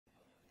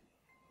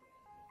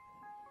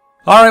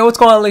Alright, what's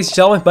going on, ladies and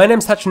gentlemen? My name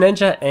is Touch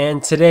Ninja,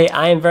 and today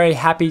I am very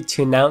happy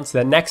to announce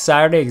that next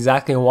Saturday,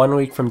 exactly 1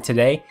 week from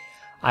today,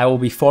 I will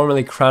be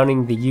formally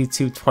crowning the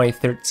YouTube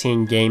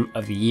 2013 Game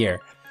of the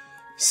Year.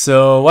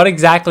 So what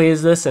exactly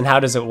is this and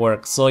how does it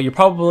work? So you're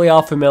probably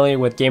all familiar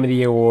with Game of the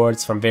Year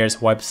awards from various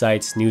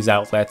websites, news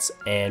outlets,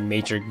 and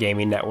major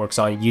gaming networks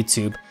on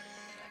YouTube.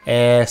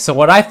 And so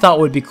what I thought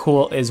would be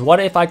cool is,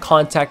 what if I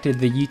contacted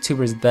the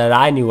YouTubers that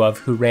I knew of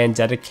who ran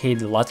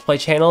dedicated Let's Play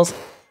channels,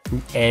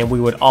 and we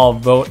would all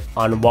vote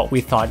on what we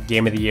thought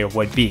Game of the Year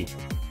would be.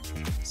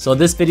 So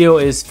this video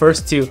is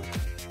first to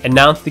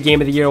announce the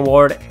Game of the Year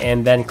award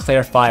and then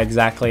clarify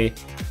exactly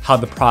how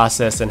the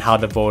process and how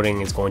the voting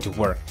is going to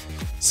work.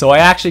 So I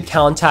actually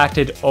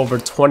contacted over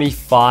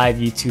 25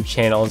 YouTube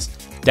channels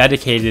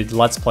dedicated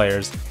Let's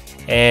Players,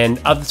 and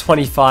of the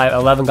 25,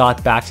 11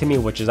 got back to me,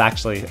 which is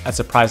actually a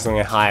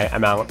surprisingly high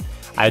amount.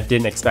 I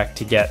didn't expect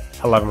to get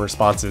 11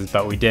 responses,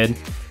 but we did.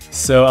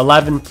 So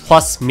 11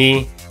 plus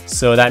me.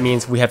 So that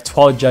means we have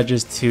 12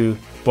 judges to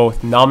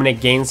both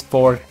nominate games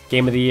for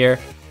Game of the Year,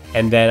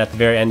 and then at the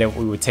very end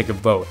we would take a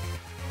vote.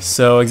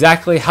 So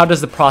exactly how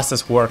does the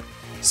process work?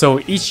 So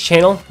each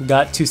channel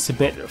got to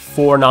submit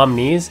 4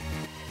 nominees,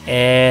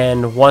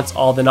 and once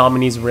all the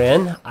nominees were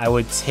in, I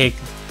would take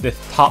the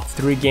top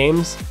 3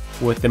 games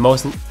with the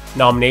most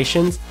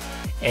nominations,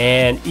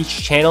 and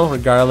each channel,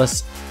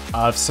 regardless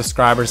of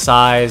subscriber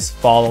size,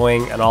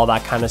 following, and all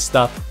that kind of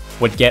stuff,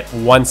 would get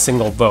one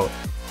single vote.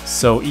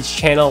 So each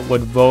channel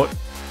would vote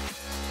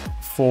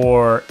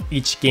for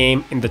each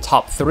game in the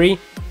top 3,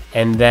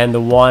 and then the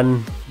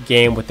one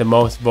game with the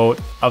most vote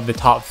of the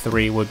top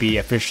 3 would be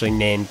officially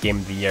named Game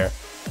of the Year.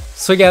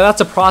 So yeah, that's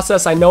a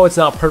process. I know it's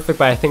not perfect,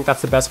 but I think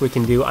that's the best we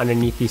can do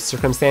underneath these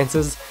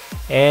circumstances.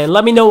 And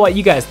let me know what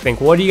you guys think.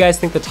 What do you guys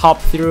think the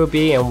top 3 will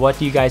be, and what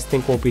do you guys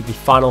think will be the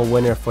final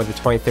winner for the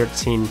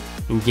 2013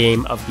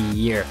 Game of the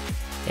Year?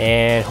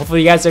 And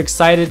hopefully you guys are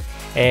excited.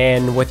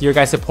 And with your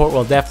guys' support,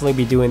 we'll definitely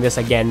be doing this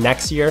again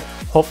next year,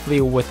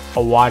 hopefully with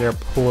a wider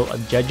pool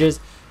of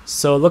judges.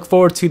 So look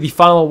forward to the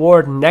final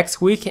award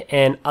next week,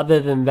 and other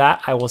than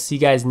that, I will see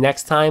you guys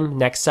next time,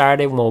 next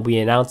Saturday, when we'll be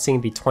announcing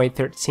the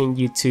 2013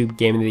 YouTube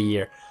Game of the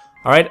Year.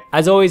 Alright,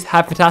 as always,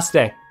 have a fantastic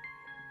day.